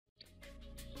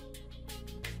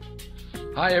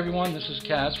Hi everyone, this is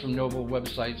Kaz from Noble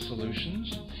Website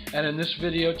Solutions, and in this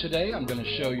video today I'm going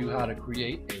to show you how to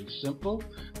create a simple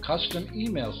custom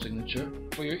email signature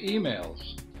for your emails.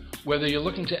 Whether you're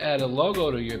looking to add a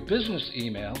logo to your business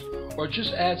email or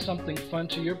just add something fun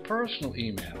to your personal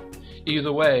email.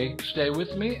 Either way, stay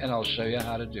with me and I'll show you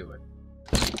how to do it.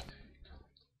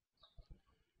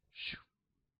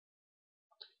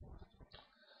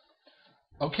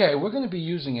 Okay, we're going to be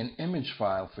using an image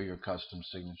file for your custom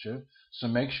signature, so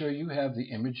make sure you have the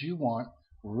image you want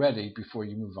ready before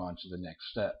you move on to the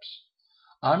next steps.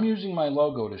 I'm using my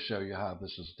logo to show you how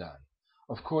this is done.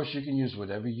 Of course, you can use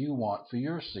whatever you want for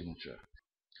your signature.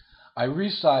 I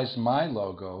resized my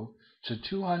logo to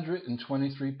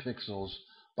 223 pixels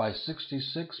by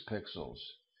 66 pixels.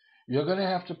 You're going to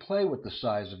have to play with the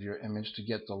size of your image to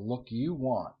get the look you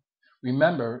want.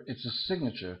 Remember, it's a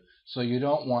signature, so you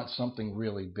don't want something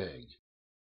really big.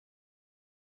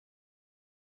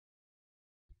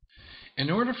 In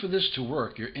order for this to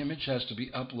work, your image has to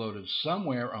be uploaded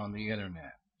somewhere on the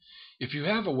internet. If you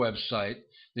have a website,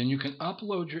 then you can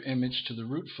upload your image to the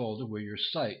root folder where your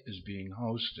site is being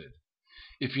hosted.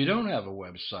 If you don't have a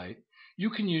website, you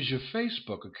can use your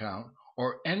Facebook account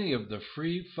or any of the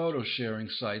free photo sharing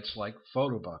sites like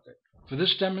PhotoBucket. For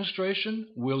this demonstration,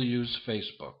 we'll use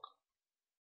Facebook.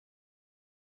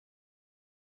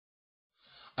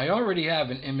 I already have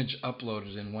an image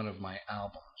uploaded in one of my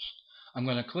albums. I'm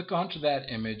going to click onto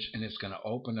that image and it's going to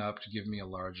open up to give me a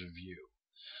larger view.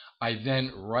 I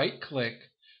then right-click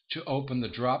to open the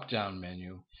drop-down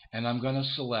menu and I'm going to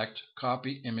select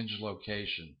Copy Image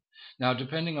Location. Now,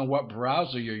 depending on what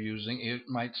browser you're using, it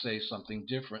might say something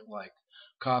different like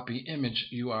Copy Image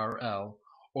URL,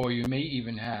 or you may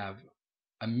even have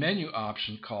a menu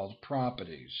option called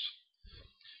Properties.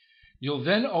 You'll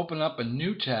then open up a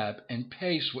new tab and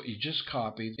paste what you just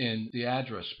copied in the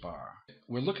address bar.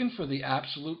 We're looking for the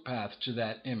absolute path to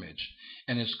that image,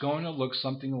 and it's going to look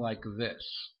something like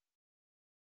this.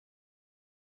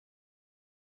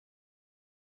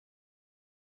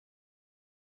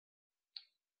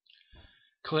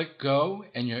 Click Go,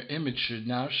 and your image should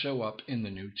now show up in the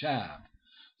new tab.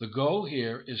 The goal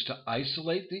here is to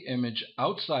isolate the image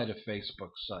outside a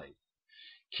Facebook site.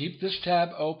 Keep this tab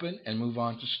open and move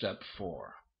on to step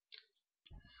 4.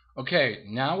 Okay,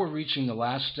 now we're reaching the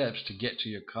last steps to get to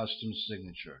your custom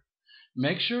signature.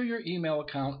 Make sure your email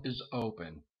account is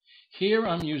open. Here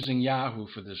I'm using Yahoo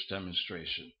for this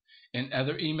demonstration. In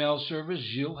other email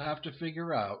servers, you'll have to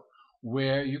figure out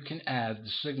where you can add the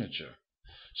signature.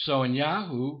 So in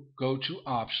Yahoo, go to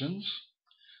Options,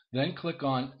 then click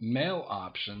on Mail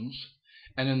Options,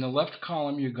 and in the left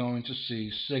column you're going to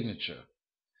see Signature.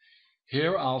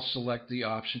 Here I'll select the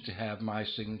option to have my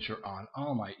signature on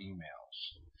all my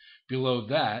emails. Below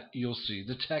that, you'll see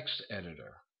the text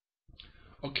editor.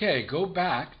 Okay, go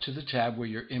back to the tab where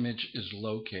your image is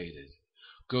located.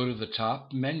 Go to the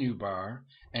top menu bar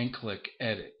and click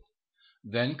Edit.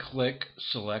 Then click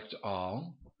Select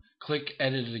All. Click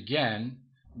Edit again,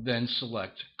 then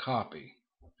select Copy.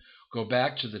 Go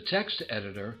back to the text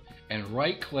editor and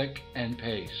right-click and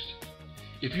paste.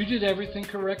 If you did everything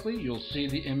correctly, you'll see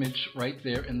the image right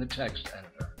there in the text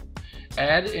editor.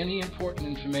 Add any important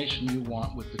information you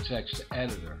want with the text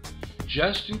editor,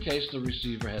 just in case the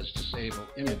receiver has disabled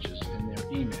images in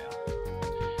their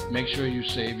email. Make sure you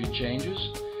save your changes,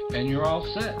 and you're all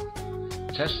set.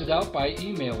 Test it out by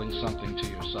emailing something to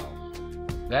yourself.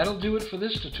 That'll do it for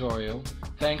this tutorial.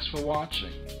 Thanks for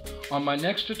watching. On my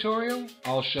next tutorial,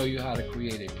 I'll show you how to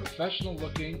create a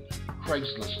professional-looking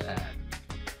Craigslist ad.